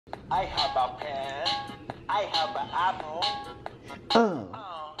I have a pen. I have an apple.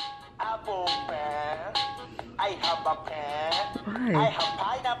 Apple pen. I have a pen. Why? I have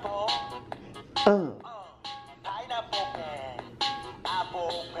pineapple. Pineapple pen.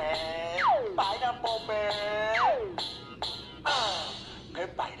 Apple pen. Pineapple pen.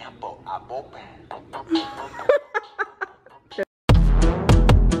 Pineapple apple pen.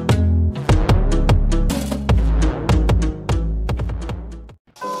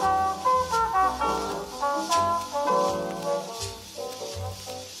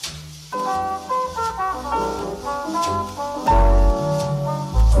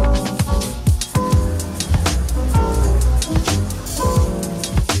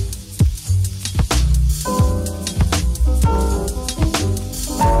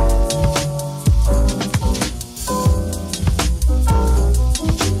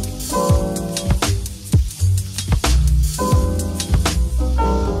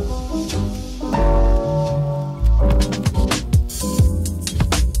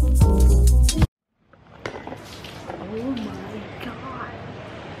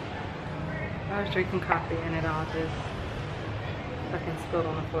 I was drinking coffee and it all just fucking spilled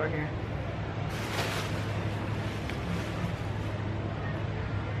on the floor here.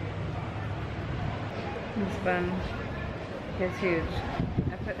 This bun is huge.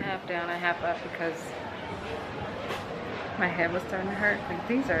 I put half down and half up because my head was starting to hurt. Like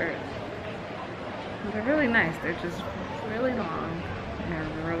they're really nice. They're just really long and they're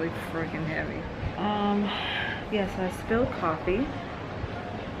really freaking heavy. Yes, I spilled coffee.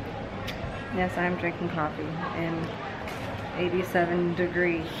 Yes, I'm drinking coffee in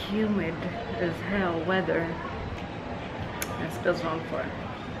 87-degree humid as hell weather. And it spills on the floor.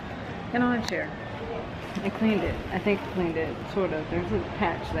 And on a chair. I cleaned it. I think I cleaned it, sort of. There's a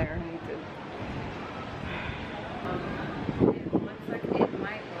patch there. I need to... it looks like it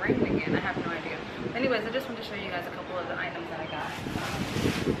might rain again. I have no idea. Anyways, I just want to show you guys a couple of the items that I got.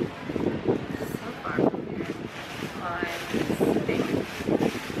 So far, my steak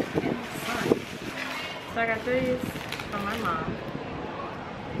in the sun. So I got these from my mom.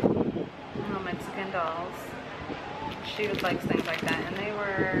 Little Mexican dolls. She would like things like that, and they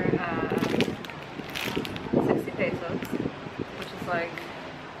were 60 pesos, which is like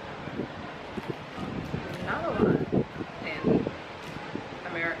not a lot in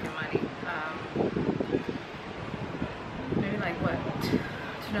American money. Maybe like what,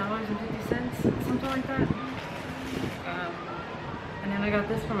 $2.50, something like that. And then I got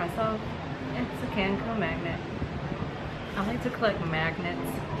this for myself. It's a Cancun magnet. I like to collect magnets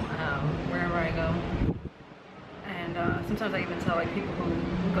wherever I go. And sometimes I even tell like people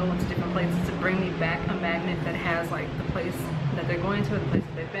who go into different places to bring me back a magnet that has like the place that they're going to, the place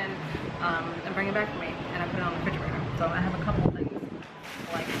that they've been, and bring it back for me. And I put it on the refrigerator. So I have a couple of things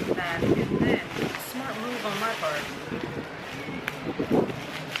like that. And then, smart move on my part,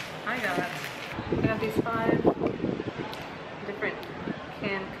 I got these 5 different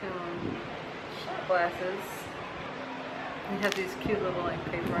Cancun shot glasses. They have these cute little like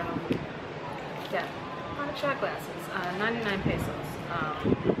paper on them. Yeah. Shot glasses, 99 pesos.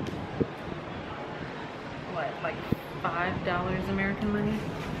 What, like $5 American money?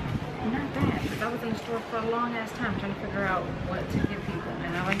 Not bad, because I was in the store for a long ass time trying to figure out what to give people.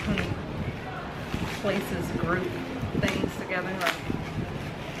 And I like when places group things together. Like,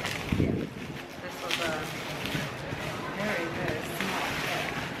 yeah, this was a very, very small set.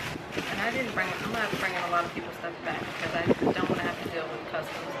 And I'm not bringing a lot of people's stuff back because I don't want to have to deal with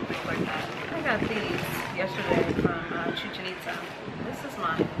customs and things like that. I got these yesterday from Chichen Itza. This is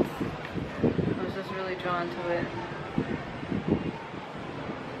mine. I was just really drawn to it.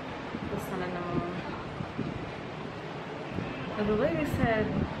 The sun and the moon. And the lady said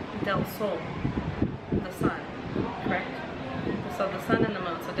Del Sol, the sun, correct? So the sun and the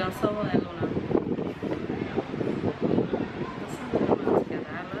moon. So Del Sol and Luna. The sun and the moon together.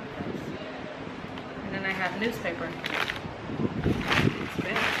 I love this. And then I have newspaper. It's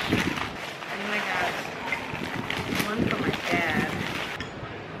finished. And then I got one for my dad.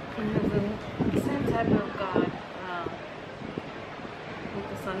 And there's the same type of God with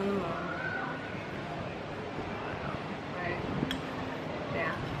the sun and the moon. Right?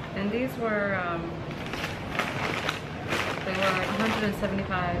 Yeah. And these were, they were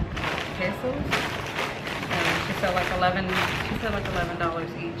 175 pesos. And she said like $11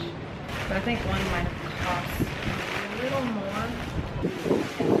 each. But I think one might have cost a little more.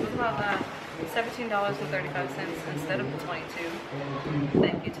 It was about $17.35 instead of the 22.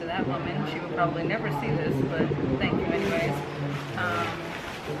 Thank you to that woman. She would probably never see this, but thank you anyways.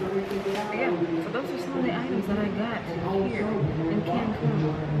 Yeah, so those are some of the items that I got here in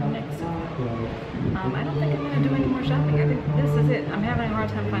Cancun. I don't think I'm gonna do any more shopping. I think this is it. I'm having a hard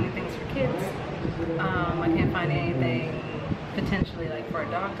time finding things for kids. I can't find anything potentially like for a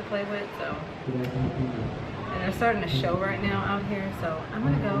dog to play with, so. And they're starting to show right now out here, so I'm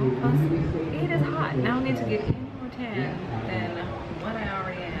gonna go. Plus, it is hot. Now I need to get any more tan than what I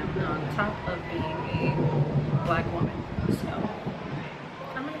already am, on top of being a black woman. So,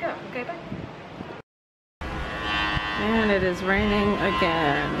 I'm gonna go. Okay, bye. And it is raining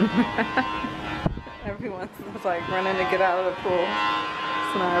again. Everyone's like running to get out of the pool.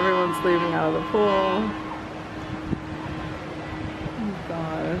 So now everyone's leaving out of the pool. Oh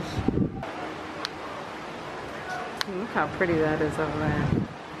gosh. Look how pretty that is over there.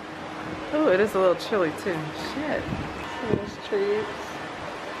 Oh, it is a little chilly too. Shit. There's trees.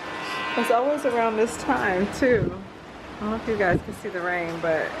 It's always around this time too. I don't know if you guys can see the rain,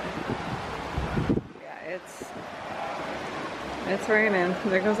 but yeah, it's raining.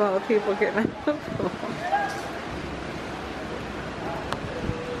 There goes all the people getting out of the pool.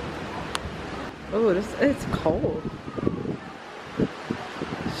 Oh, it's cold.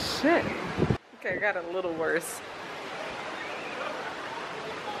 Shit. Okay, I got a little worse.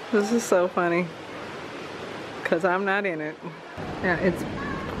 This is so funny. Cause I'm not in it. Yeah, it's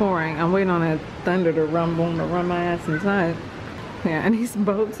pouring. I'm waiting on that thunder to rumble to run my ass inside. Yeah, and these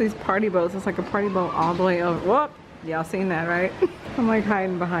boats, these party boats, it's like a party boat all the way over. Whoop! Y'all seen that, right? I'm like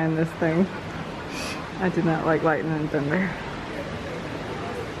hiding behind this thing. I do not like lightning and thunder.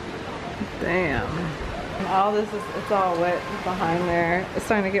 Damn. And all this is, it's all wet behind there. It's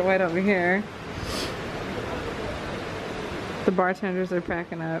starting to get wet over here. The bartenders are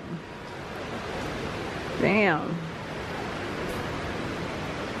packing up. Damn.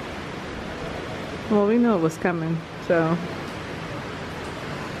 Well, we knew it was coming, so.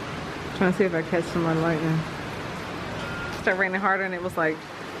 Trying to see if I catch some more lightning. It started raining harder and it was like,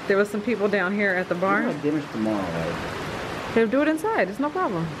 there was some people down here at the bar. We'll have dinner tomorrow, right? They'll do it inside, it's no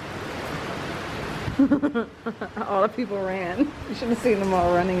problem. All the people ran. You should have seen them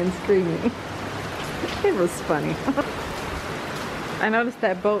all running and screaming. It was funny. I noticed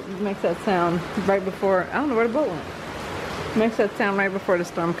that boat makes that sound right before, I don't know where the boat went. Makes that sound right before the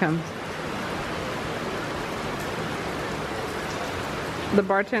storm comes. The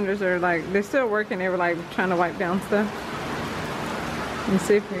bartenders are like, they're still working. They were like trying to wipe down stuff. And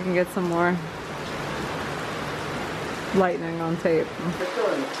see if we can get some more lightning on tape.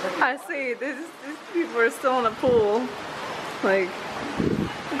 I see, these people are still in the pool. Like,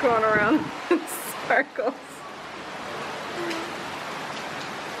 going around in circles.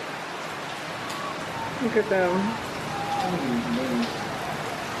 Look at them.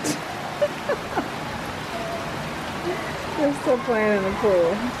 They're still playing in the pool.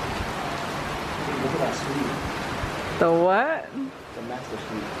 Look at that suite. The what? The master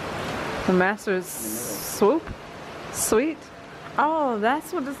suite. The master's swoop? Suite? Oh,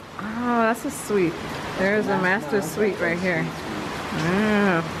 that's what this, oh, that's a suite. There's a master suite right here.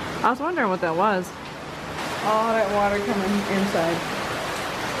 Yeah. I was wondering what that was. All that water coming inside.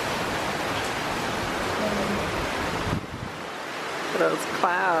 Those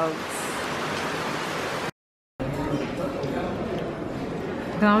clouds.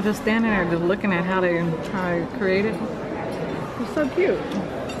 And I was just standing there just looking at how they try to create it. It's so cute.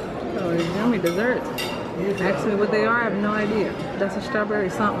 Oh, these yummy desserts. Actually, what they are, I have no idea. That's a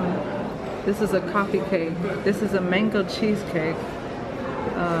strawberry something. This is a coffee cake. This is a mango cheesecake.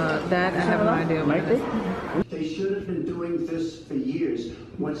 That I have no idea what it is. They should have been doing this for years.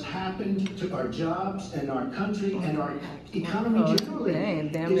 What's happened to our jobs and our country and our economy generally? Dang,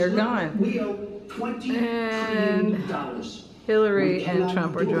 damn, they're gone. We owe $20 trillion. Hillary and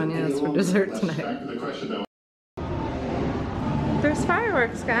Trump are joining us for dessert tonight. There's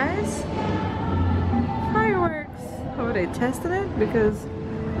fireworks, guys. Fireworks. Oh, they tested it? Because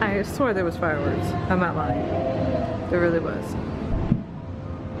I swore there was fireworks. I'm not lying. There really was.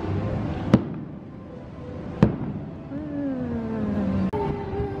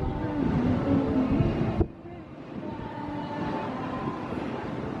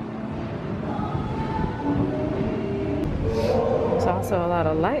 There's also a lot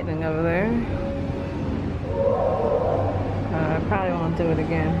of lightning over there. I probably won't do it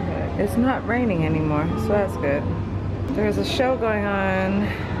again, but it's not raining anymore, so that's good. There's a show going on,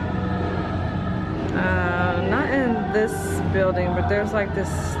 not in this building, but there's like this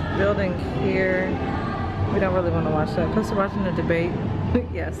building here. We don't really want to watch that. Plus we're watching the debate.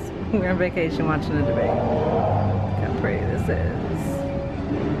 Yes, we're on vacation watching the debate. Look how pretty this is.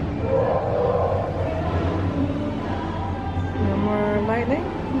 No more lightning?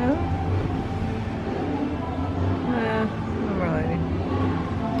 No? No more lightning.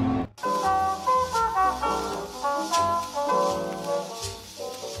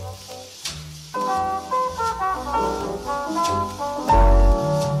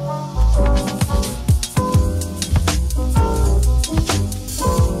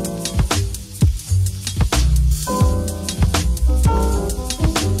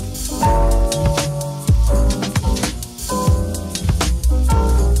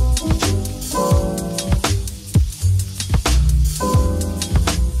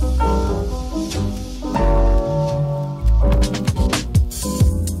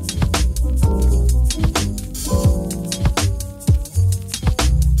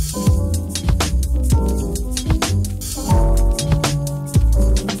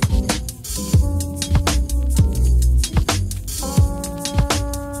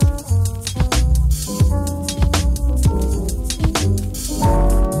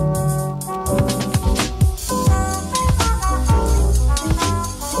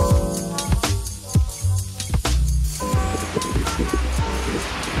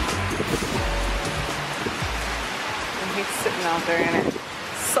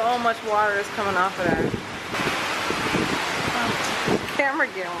 so much water is coming off of that. Camera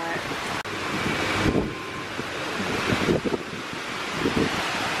getting wet.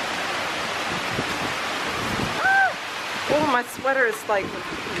 Oh, my sweater is like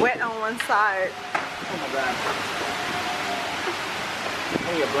wet on one side. Oh my god.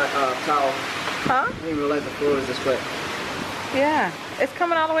 I need a black towel. Huh? I didn't realize the floor was this wet. Yeah, it's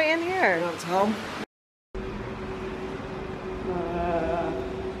coming all the way in here. You want a towel?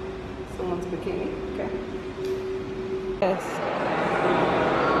 Someone's bikini. Okay. Yes.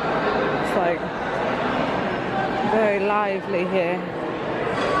 It's like very lively here.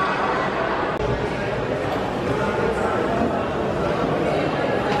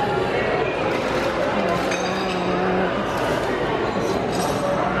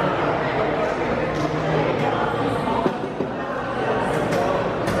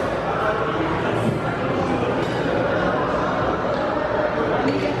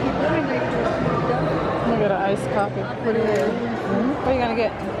 Iced coffee. What are you gonna get? What are you gonna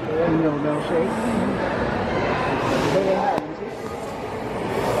get? Vanilla milkshake. What do they have?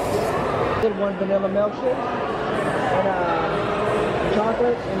 Did one vanilla milkshake and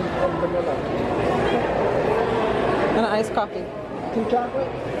chocolate and vanilla. And an iced coffee. 2 chocolate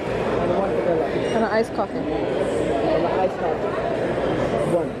and 1 vanilla. And an iced coffee. And an iced coffee.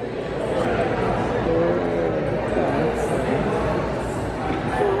 1.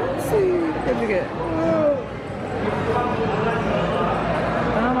 Let's see. What'd you get?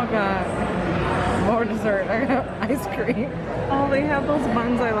 Oh my god. More dessert. I got ice cream. Oh, they have those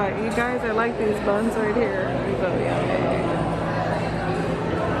buns I like. You guys, I like these buns right here. So yummy.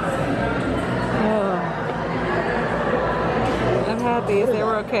 Oh. I've had these. They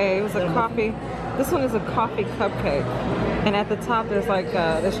were okay. It was a coffee. This one is a coffee cupcake. And at the top there's like,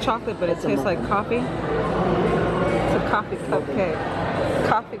 there's chocolate, but it tastes like coffee. It's a coffee cupcake.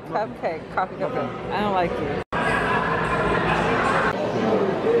 Coffee cupcake. Coffee cupcake. I don't like you.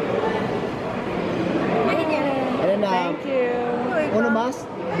 And Thank you. uno más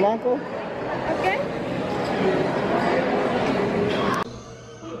blanco. Okay.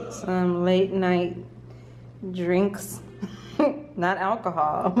 Some late night drinks. Not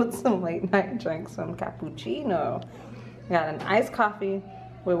alcohol, but some late night drinks. Some cappuccino. Got an iced coffee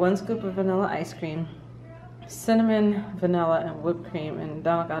with 1 scoop of vanilla ice cream, cinnamon, vanilla, and whipped cream. And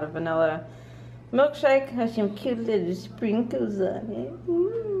Donald got a vanilla milkshake. Has some cute little sprinkles on it.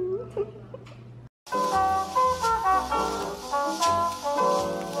 Ooh.